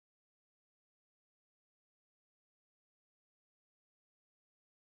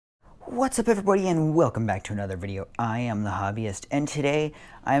What's up everybody and welcome back to another video. I am the Hobbyist and today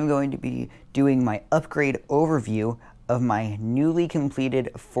I'm going to be doing my upgrade overview of my newly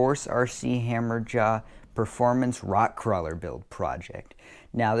completed Force RC HammerJaw Performance Rock Crawler build project.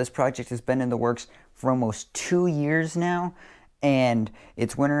 Now this project has been in the works for almost 2 years now and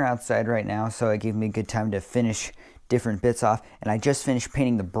it's winter outside right now, so it gave me a good time to finish different bits off, and I just finished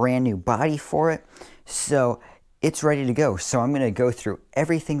painting the brand new body for it, so it's ready to go. So I'm going to go through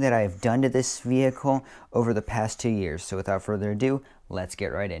everything that I've done to this vehicle over the past 2 years. So without further ado, let's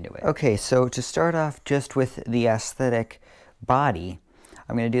get right into it. Okay, so to start off just with the aesthetic body,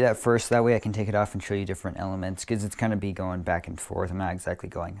 I'm going to do that first. That way I can take it off and show you different elements, because it's going to be going back and forth. I'm not exactly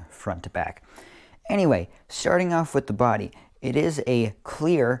going front to back. Anyway, starting off with the body, it is a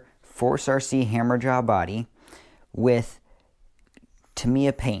clear Force RC HammerJaw body with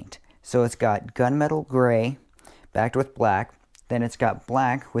Tamiya paint. So it's got gunmetal gray backed with black, then it's got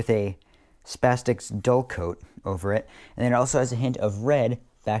black with a Spastics dull coat over it, and then it also has a hint of red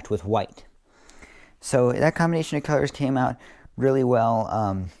backed with white. So that combination of colors came out really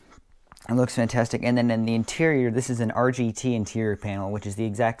well. It looks fantastic. And then in the interior, this is an RGT interior panel, which is the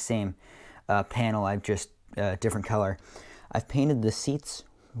exact same panel, I've just different color. I've painted the seats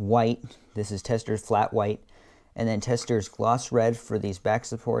white. This is Tester's flat white, and then Tester's gloss red for these back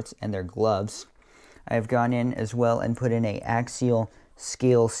supports and their gloves. I've gone in as well and put in a axial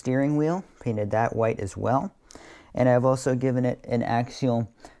scale steering wheel, painted that white as well. And I've also given it an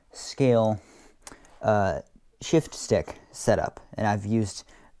axial scale shift stick setup, and I've used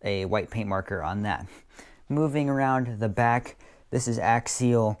a white paint marker on that. Moving around the back, this is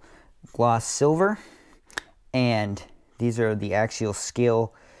axial gloss silver, and these are the axial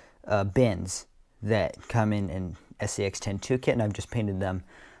scale bins that come in an SCX-10 kit, and I've just painted them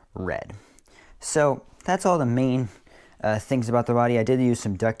red. So that's all the main things about the body. I did use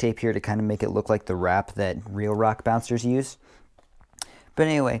some duct tape here to kind of make it look like the wrap that real rock bouncers use. But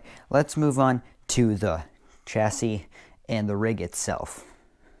anyway, let's move on to the chassis and the rig itself.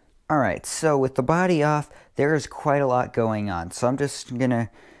 Alright, so with the body off, there's quite a lot going on. So I'm just going to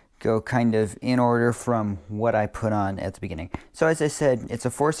go kind of in order from what I put on at the beginning. So as I said, it's a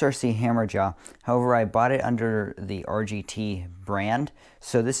Force RC HammerJaw. However, I bought it under the RGT brand.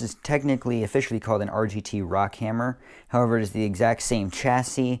 So this is technically officially called an RGT rock hammer. However, it is the exact same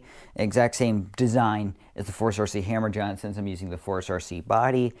chassis, exact same design as the Force RC HammerJaw. And since I'm using the Force RC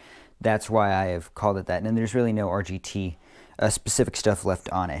body, that's why I have called it that. And there's really no RGT specific stuff left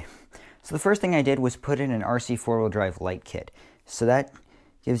on it. So the first thing I did was put in an RC four-wheel drive light kit. So that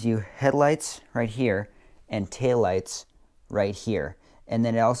gives you headlights right here and taillights right here. And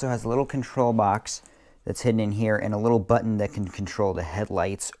then it also has a little control box that's hidden in here and a little button that can control the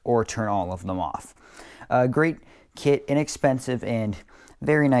headlights or turn all of them off. Great kit, inexpensive, and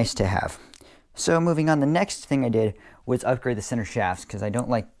very nice to have. So moving on, the next thing I did was upgrade the center shafts, because I don't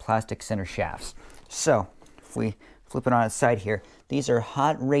like plastic center shafts. So if we flip it on its side here, these are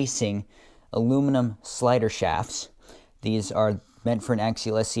Hot Racing aluminum slider shafts. These are meant for an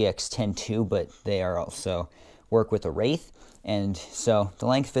axial SCX-10 but they are also work with a Wraith, and so the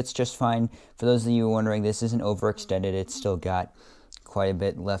length fits just fine. For those of you wondering, this isn't overextended. It's still got quite a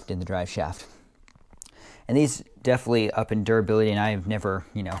bit left in the drive shaft. And these definitely up in durability, and I've never,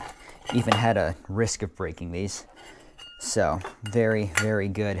 even had a risk of breaking these. So very, very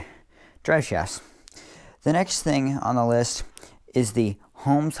good drive shafts. The next thing on the list is the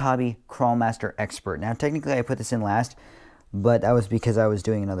Holmes Hobby Crawlmaster Expert. Now technically I put this in last, but that was because I was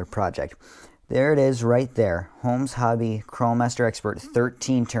doing another project. There it is right there. Holmes Hobby Crawlmaster Expert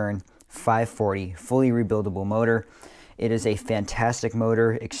 13 turn 540 fully rebuildable motor. It is a fantastic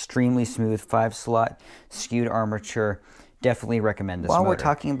motor, extremely smooth, 5-slot skewed armature. Definitely recommend this motor. While we're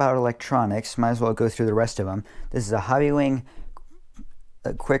talking about electronics, might as well go through the rest of them. This is a Hobbywing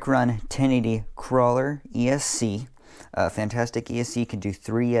Quick Run 1080 Crawler ESC. Fantastic ESC, can do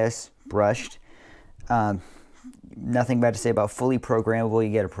 3S brushed. Nothing bad to say about fully programmable.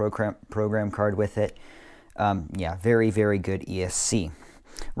 You get a program card with it. Yeah, very, very good ESC.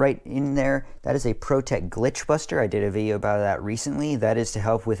 Right in there, that is a ProTech Glitch Buster. I did a video about that recently. That is to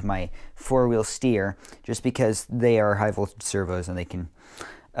help with my four-wheel steer, just because they are high-voltage servos and they can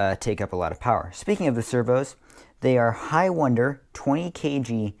take up a lot of power. Speaking of the servos, they are High Wonder 20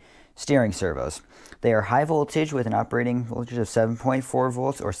 kg steering servos. They are high voltage with an operating voltage of 7.4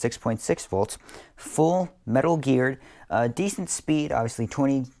 volts or 6.6 volts, full metal geared, decent speed, obviously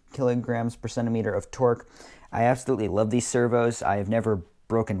 20 kilograms per centimeter of torque. I absolutely love these servos. I have never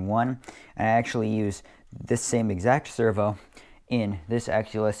broken one, and I actually use this same exact servo in this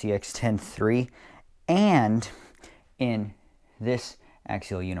Axial SCX-10 and in this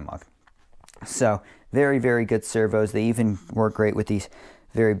Axial Unimog. So very, very good servos. They even work great with these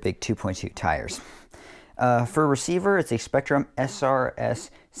very big 2.2 tires. For receiver, it's a Spectrum SRS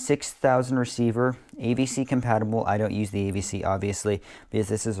 6000 receiver, AVC compatible. I don't use the AVC, obviously, because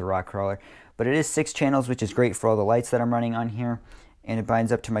this is a rock crawler. But it is 6 channels, which is great for all the lights that I'm running on here. And it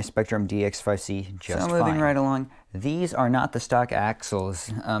binds up to my Spectrum DX5C just fine. So moving right along, these are not the stock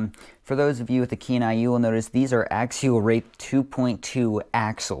axles. For those of you with a keen eye, you will notice these are Axial Rape 2.2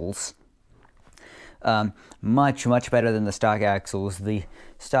 axles. Much, much better than the stock axles. The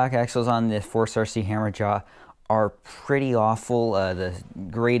stock axles on the Force RC HammerJaw are pretty awful. The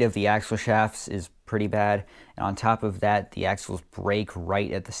grade of the axle shafts is pretty bad. And on top of that, the axles break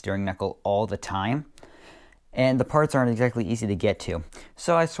right at the steering knuckle all the time. And the parts aren't exactly easy to get to.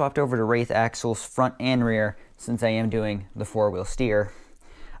 So I swapped over to Wraith axles front and rear since I am doing the 4-wheel steer.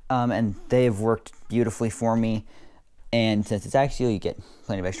 And they've worked beautifully for me. And since it's axial, you get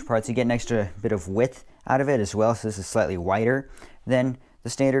plenty of extra parts. You get an extra bit of width out of it as well. So this is slightly wider than the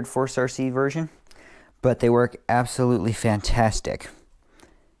standard Force RC version. But they work absolutely fantastic.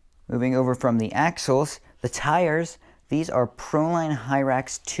 Moving over from the axles, the tires. These are Proline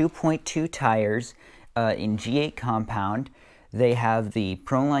Hyrax 2.2 tires. In G8 compound. They have the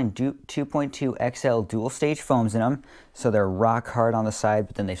Proline 2.2 XL dual stage foams in them, so they're rock hard on the side,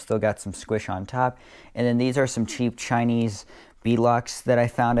 but then they've still got some squish on top. And then these are some cheap Chinese beadlocks that I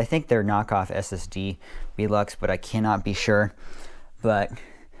found. I think they're knockoff SSD beadlocks, but I cannot be sure. But I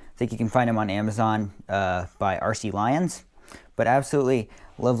think you can find them on Amazon by RC Lions. But absolutely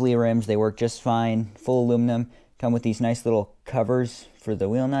lovely rims. They work just fine. Full aluminum. Come with these nice little covers for the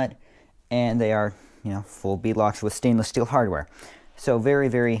wheel nut, and they are, you know, full beadlocks with stainless steel hardware. So very,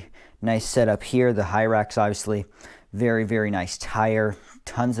 very nice setup here. The Hyrax, obviously, very, very nice tire,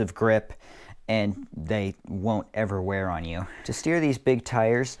 tons of grip, and they won't ever wear on you. To steer these big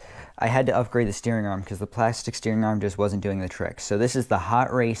tires, I had to upgrade the steering arm because the plastic steering arm just wasn't doing the trick. So this is the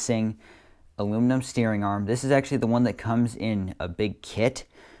Hot Racing aluminum steering arm. This is actually the one that comes in a big kit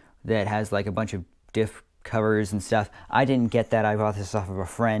that has like a bunch of diff covers and stuff. I didn't get that. I bought this off of a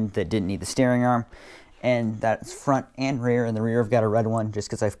friend that didn't need the steering arm, and that's front and rear. In the rear I've got a red one just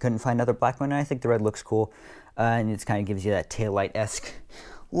because I couldn't find another black one, and I think the red looks cool, and it kind of gives you that taillight-esque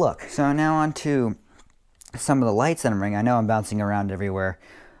look. So now on to some of the lights that I'm running. I know I'm bouncing around everywhere,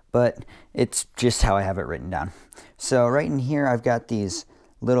 but it's just how I have it written down. So right in here I've got these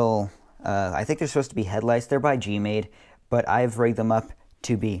little, I think they're supposed to be headlights. They're by G-Made, but I've rigged them up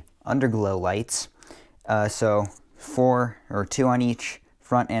to be underglow lights. So 4 or 2 on each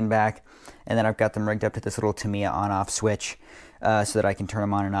front and back, and then I've got them rigged up to this little Tamiya on-off switch so that I can turn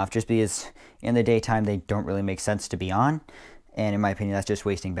them on and off, just because in the daytime they don't really make sense to be on, and in my opinion that's just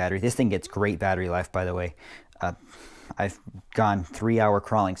wasting battery. This thing gets great battery life, by the way. I've gone 3-hour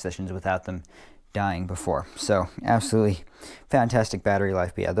crawling sessions without them dying before, so absolutely fantastic battery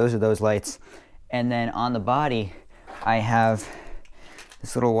life. But yeah, those are those lights. And then on the body I have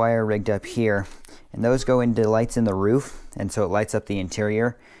this little wire rigged up here, and those go into lights in the roof, and so it lights up the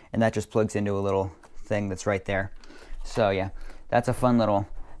interior, and that just plugs into a little thing that's right there. So yeah, that's a fun little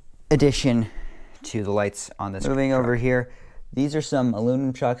addition to the lights on this. Moving over here, these are some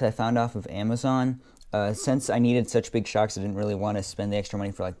aluminum shocks I found off of Amazon. Since I needed such big shocks, I didn't really want to spend the extra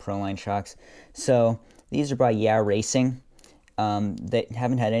money for like Proline shocks. So these are by Yeah Racing. They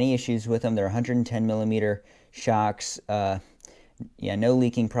haven't had any issues with them. They're 110 millimeter shocks. Yeah, no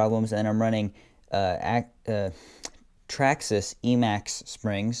leaking problems, and I'm running Traxxas Emax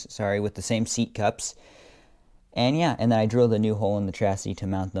springs, with the same seat cups. And yeah, and then I drilled a new hole in the chassis to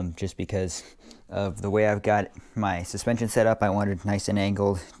mount them just because of the way I've got my suspension set up. I wanted nice and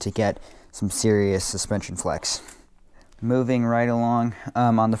angled to get some serious suspension flex. Moving right along,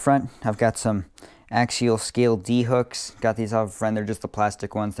 on the front, I've got some axial scale D hooks. Got these off a friend. They're just the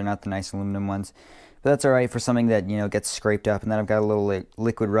plastic ones. They're not the nice aluminum ones. But that's all right for something that, you know, gets scraped up. And then I've got a little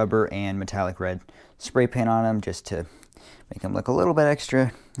liquid rubber and metallic red spray paint on them just to make them look a little bit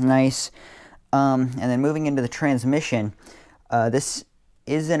extra nice. And then moving into the transmission, this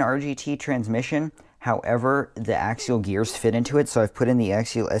is an RGT transmission. However, the axial gears fit into it, so I've put in the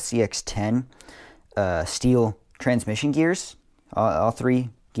axial SCX10 steel transmission gears, all 3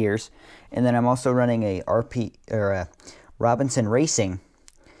 gears. And then I'm also running a Robinson Racing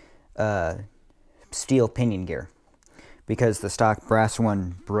steel pinion gear because the stock brass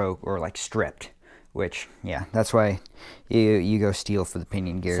one broke or like stripped, which, yeah, that's why you go steel for the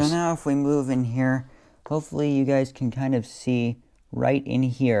pinion gears. So now if we move in here, hopefully you guys can kind of see right in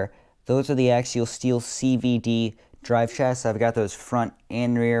here. Those are the axial steel CVD drive shafts. I've got those front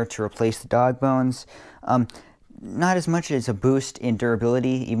and rear to replace the dog bones. not as much as a boost in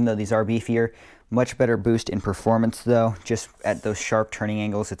durability, even though these are beefier. Much better boost in performance though. Just at those sharp turning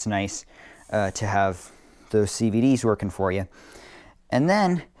angles, it's nice to have those CVDs working for you. And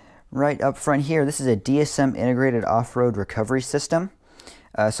then right up front here, this is a DSM integrated off-road recovery system.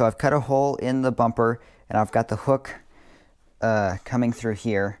 So I've cut a hole in the bumper and I've got the hook coming through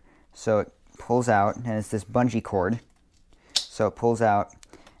here. So it pulls out, and it's this bungee cord. So it pulls out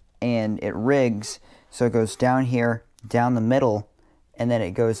and it rigs, so it goes down here, down the middle, and then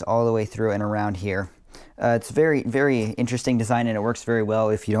it goes all the way through and around here. It's very, very interesting design, and it works very well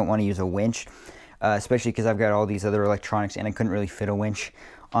if you don't want to use a winch, especially because I've got all these other electronics and I couldn't really fit a winch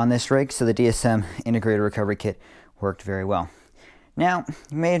on this rig, so the DSM integrated recovery kit worked very well. Now,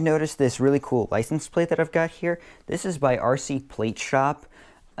 you may have noticed this really cool license plate that I've got here. This is by RC Plate Shop,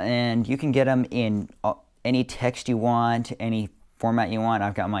 and you can get them in any text you want, any format you want.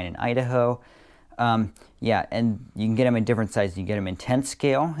 I've got mine in Idaho. Yeah, and you can get them in different sizes. You can get them in 10th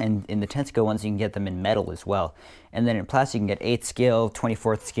scale, and in the 10th scale ones, you can get them in metal as well. And then in plastic, you can get 8th scale,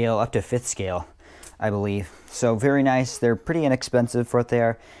 24th scale, up to 5th scale, I believe. So very nice. They're pretty inexpensive for what they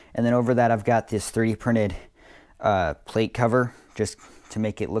are. And then over that, I've got this 3D printed plate cover, just to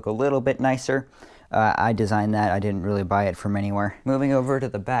make it look a little bit nicer. I designed that. I didn't really buy it from anywhere. Moving over to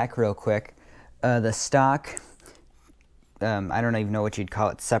the back real quick, the stock, I don't even know what you'd call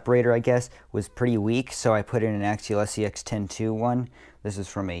it, separator, I guess, was pretty weak, so I put in an Axial SCX 10-2 one. This is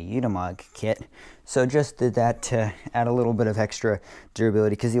from a Yico kit. So just did that to add a little bit of extra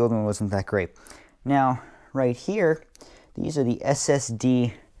durability because the old one wasn't that great. Now, right here, these are the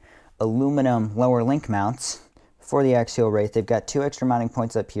SSD aluminum lower link mounts for the axial rate. They've got 2 extra mounting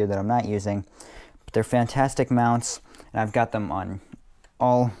points up here that I'm not using, but they're fantastic mounts, and I've got them on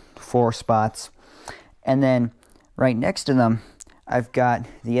all 4 spots. And then right next to them, I've got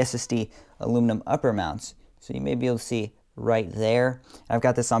the SSD aluminum upper mounts. So you may be able to see right there. I've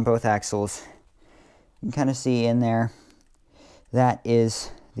got this on both axles. You can kind of see in there. That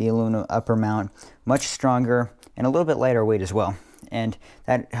is the aluminum upper mount. Much stronger and a little bit lighter weight as well. And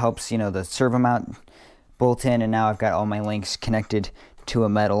that helps, you know, the servo mount bolt in, and now I've got all my links connected to a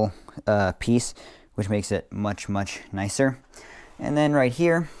metal piece, which makes it much, much nicer. And then right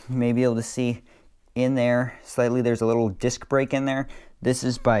here, you may be able to see in there slightly, there's a little disc brake in there. This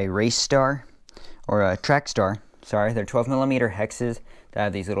is by Race Star, or Trackstar, sorry. They're 12mm hexes that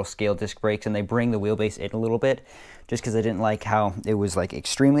have these little scale disc brakes, and they bring the wheelbase in a little bit, just because I didn't like how it was like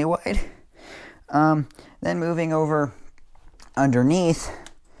extremely wide. Then moving over underneath,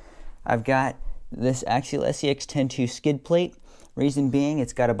 I've got this Axial SCX 10-2 skid plate. Reason being,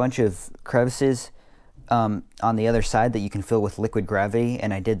 it's got a bunch of crevices on the other side that you can fill with liquid gravity,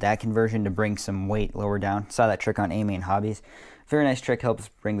 and I did that conversion to bring some weight lower down. Saw that trick on Amy and Hobbies. Very nice trick, helps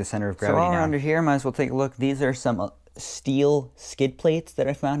bring the center of gravity down. So while under here, might as well take a look. These are some steel skid plates that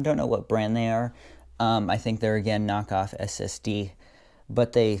I found. Don't know what brand they are. I think they're, again, knockoff SSD,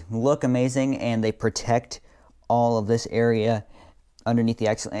 but they look amazing, and they protect all of this area underneath the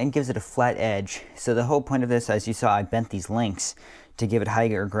axle and gives it a flat edge. So the whole point of this, as you saw, I bent these links to give it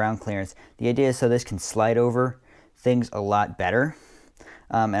higher ground clearance. The idea is so this can slide over things a lot better.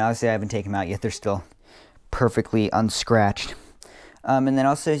 And obviously I haven't taken them out yet. They're still perfectly unscratched. And then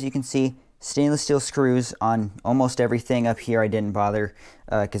also, as you can see, stainless steel screws on almost everything up here. I didn't bother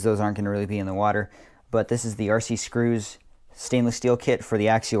because those aren't going to really be in the water. But this is the RC Screws stainless steel kit for the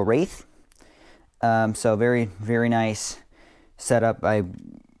Axial Wraith. So very, very nice setup. I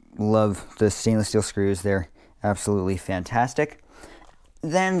love the stainless steel screws. They're absolutely fantastic.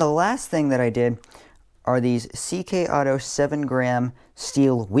 Then the last thing that I did are these CK Auto 7-gram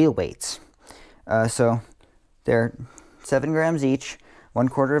steel wheel weights. So they're 7 grams each,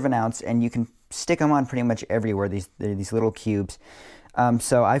 1/4 of an ounce, and you can stick them on pretty much everywhere. They're these little cubes.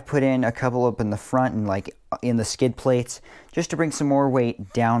 So I've put in a couple up in the front and like in the skid plates just to bring some more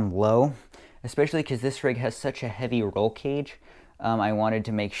weight down low, especially because this rig has such a heavy roll cage. I wanted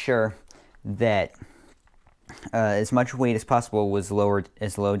to make sure that as much weight as possible was lowered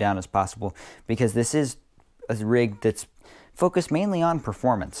as low down as possible, because this is a rig that's focused mainly on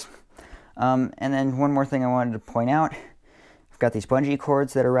performance. And then one more thing I wanted to point out, I've got these bungee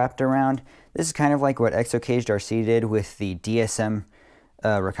cords that are wrapped around. This is kind of like what Exocaged RC did with the DSM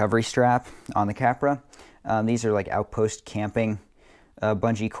recovery strap on the Capra. These are like outpost camping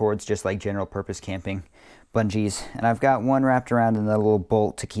bungee cords, just like general purpose camping bungees. And I've got one wrapped around in the little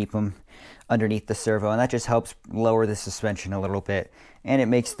bolt to keep them underneath the servo, and that just helps lower the suspension a little bit, and it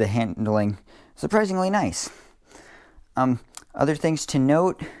makes the handling surprisingly nice. Other things to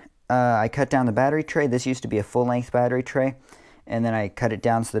note, I cut down the battery tray. This used to be a full-length battery tray, and then I cut it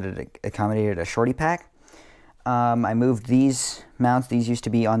down so that it accommodated a shorty pack. I moved these mounts. These used to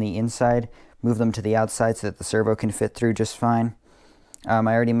be on the inside. Moved them to the outside so that the servo can fit through just fine. I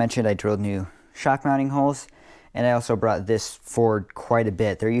already mentioned I drilled new shock mounting holes, and I also brought this forward quite a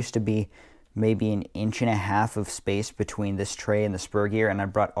bit. There used to be maybe 1.5 inches of space between this tray and the spur gear, and I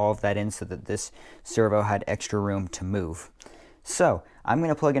brought all of that in so that this servo had extra room to move. So I'm going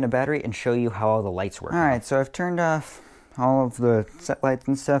to plug in a battery and show you how all the lights work. Alright, so I've turned off all of the set lights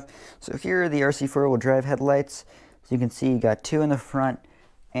and stuff. So here are the RC four-wheel drive headlights. So you can see you got 2 in the front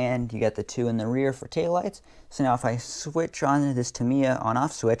and you got the 2 in the rear for taillights. So now if I switch on this Tamiya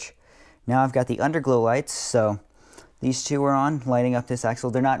on-off switch, now I've got the underglow lights. So these 2 are on, lighting up this axle.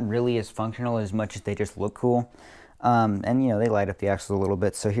 They're not really as functional as much as they just look cool. And you know, they light up the axle a little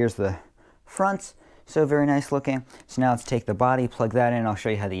bit. So here's the fronts. So very nice looking. So now let's take the body, plug that in, and I'll show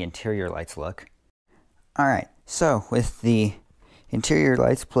you how the interior lights look. Alright, so with the interior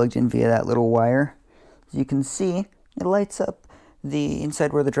lights plugged in via that little wire, as you can see, it lights up the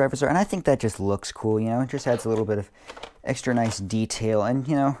inside where the drivers are, and I think that just looks cool, you know, it just adds a little bit of extra nice detail, and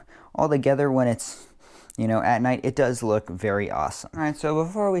you know, all together when it's, you know, at night, it does look very awesome. Alright, so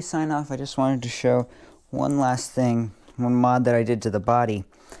before we sign off, I just wanted to show one last thing, one mod that I did to the body.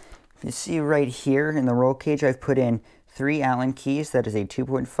 If you see right here in the roll cage, I've put in 3 Allen keys. That is a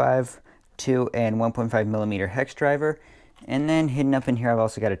 2.5, 2, and 1.5 millimeter hex driver. And then hidden up in here, I've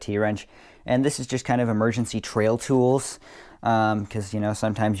also got a T-wrench. And this is just kind of emergency trail tools, because, you know,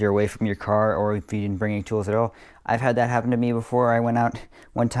 sometimes you're away from your car, or if you didn't bring any tools at all. I've had that happen to me before. I went out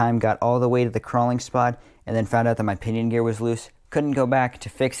one time, got all the way to the crawling spot, and then found out that my pinion gear was loose. Couldn't go back to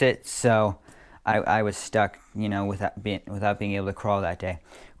fix it, so I was stuck, you know, without being able to crawl that day,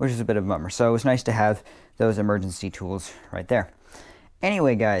 which is a bit of a bummer. So it was nice to have those emergency tools right there.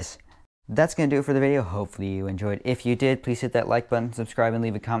 Anyway, guys, that's going to do it for the video. Hopefully you enjoyed. If you did, please hit that like button, subscribe, and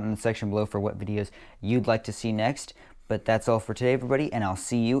leave a comment in the section below for what videos you'd like to see next. But that's all for today, everybody, and I'll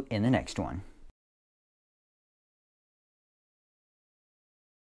see you in the next one.